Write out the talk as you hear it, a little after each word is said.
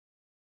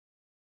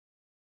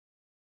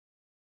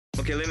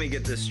Okay, let me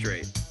get this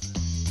straight.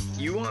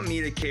 You want me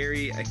to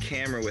carry a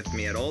camera with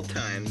me at all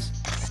times,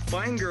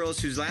 find girls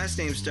whose last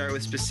names start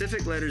with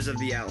specific letters of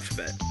the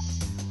alphabet,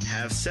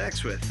 have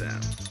sex with them,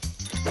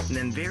 and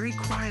then very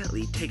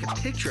quietly take a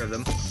picture of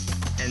them,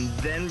 and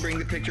then bring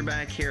the picture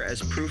back here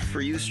as proof for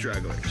you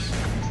strugglers.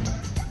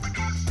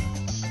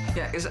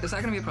 Yeah, is that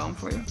gonna be a problem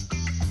for you?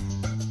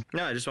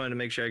 No, I just wanted to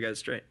make sure I got it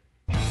straight.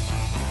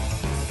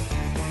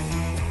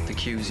 The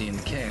Q, Z, and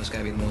the K has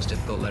gotta be the most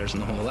difficult letters in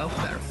the whole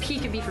alphabet. P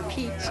could be for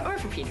Pete or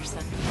for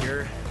Peterson.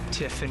 You're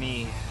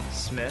Tiffany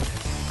Smith.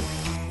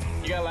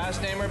 You got a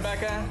last name,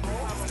 Rebecca?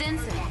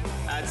 Stinson.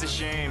 That's a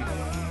shame.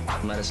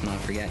 Let us not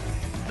forget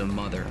the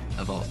mother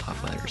of all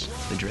tough letters,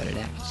 the dreaded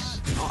S.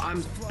 Oh,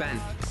 I'm Ben.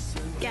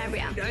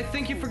 Gabrielle. I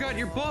think you forgot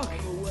your book.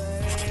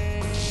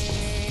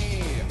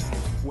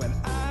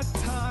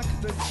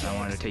 I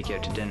wanted to take you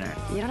out to dinner.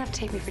 You don't have to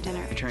take me for dinner.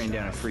 You're turning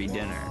down a free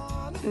dinner.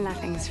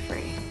 Nothing's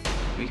free.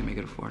 We can make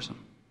it a foursome.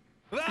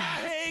 No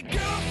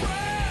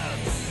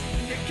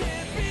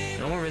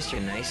more Mr.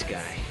 Nice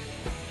Guy.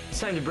 It's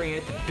time to bring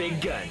out the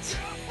big guns.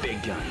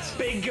 Big guns.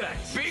 Big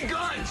guns. Big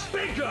guns.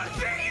 Big guns.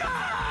 Big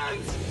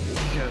guns!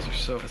 You guys are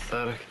so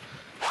pathetic.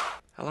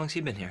 How long's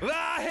he been here?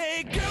 I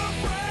hate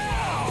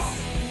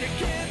girlfriends. You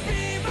can't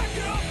be my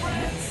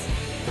girlfriends.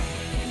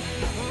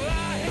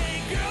 I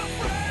hate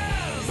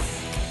girlfriends.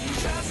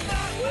 Just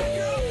not my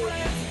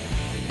girlfriend.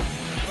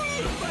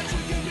 But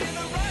you can be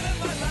the right of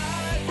my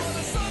life or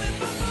the sun in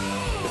my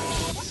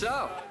moon.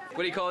 So,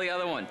 what do you call the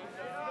other one?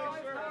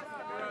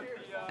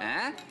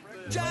 Huh?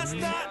 Just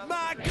not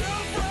my